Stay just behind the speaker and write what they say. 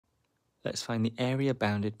Let's find the area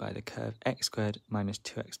bounded by the curve x squared minus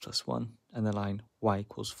 2x plus 1 and the line y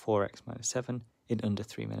equals 4x minus 7 in under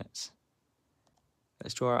 3 minutes.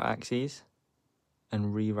 Let's draw our axes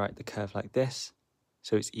and rewrite the curve like this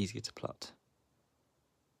so it's easier to plot.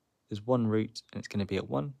 There's one root and it's going to be at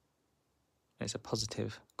 1. And it's a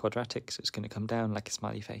positive quadratic, so it's going to come down like a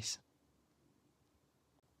smiley face.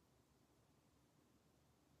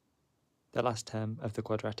 The last term of the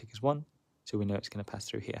quadratic is 1, so we know it's going to pass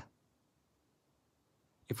through here.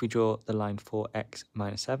 If we draw the line 4x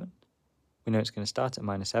minus 7, we know it's going to start at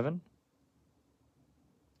minus 7. And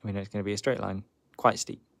we know it's going to be a straight line, quite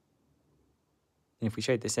steep. And if we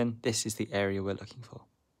shade this in, this is the area we're looking for.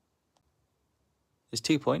 There's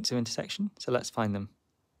 2 points of intersection, so let's find them.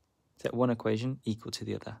 Set one equation equal to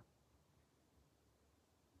the other.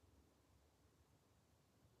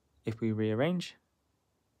 If we rearrange,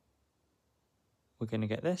 we're going to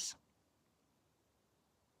get this,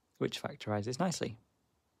 which factorizes nicely.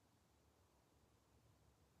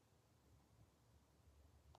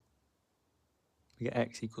 We get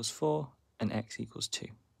x equals 4 and x equals 2.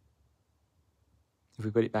 If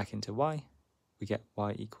we put it back into y, we get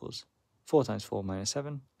y equals 4 times 4 minus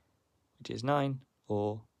 7, which is 9,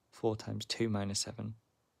 or 4 times 2 minus 7,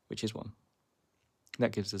 which is 1.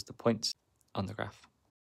 That gives us the points on the graph.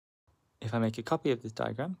 If I make a copy of this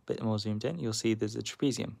diagram, a bit more zoomed in, you'll see there's a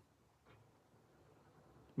trapezium.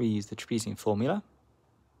 We use the trapezium formula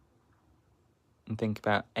and think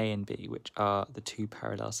about A and B, which are the two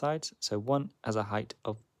parallel sides. So one has a height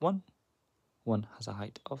of 1, one has a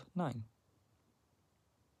height of 9.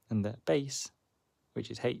 And the base,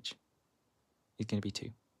 which is h, is going to be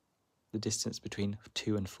 2. The distance between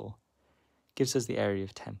 2 and 4 gives us the area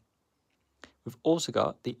of 10. We've also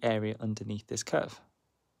got the area underneath this curve.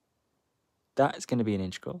 That is going to be an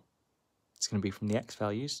integral. It's going to be from the x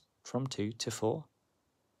values from 2 to 4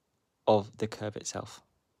 of the curve itself.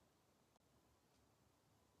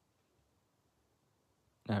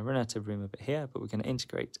 Now I run out of room a bit here, but we're going to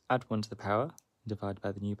integrate, add 1 to the power, and divide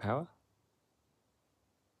by the new power.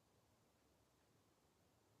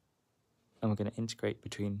 And we're going to integrate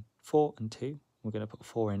between 4 and 2. We're going to put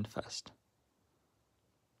 4 in first.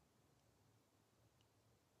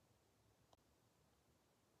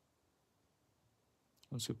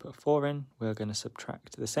 Once we put 4 in, we're going to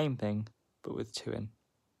subtract the same thing, but with 2 in.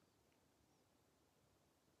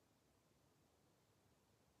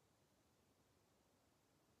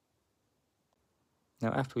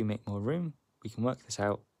 Now after we make more room, we can work this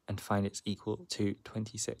out and find it's equal to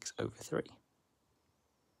 26 over 3.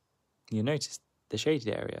 You'll notice the shaded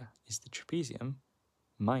area is the trapezium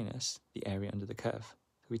minus the area under the curve.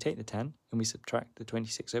 So we take the 10 and we subtract the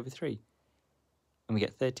 26 over 3. And we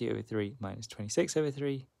get 30 over 3 minus 26 over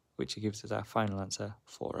 3, which gives us our final answer,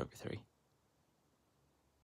 4 over 3.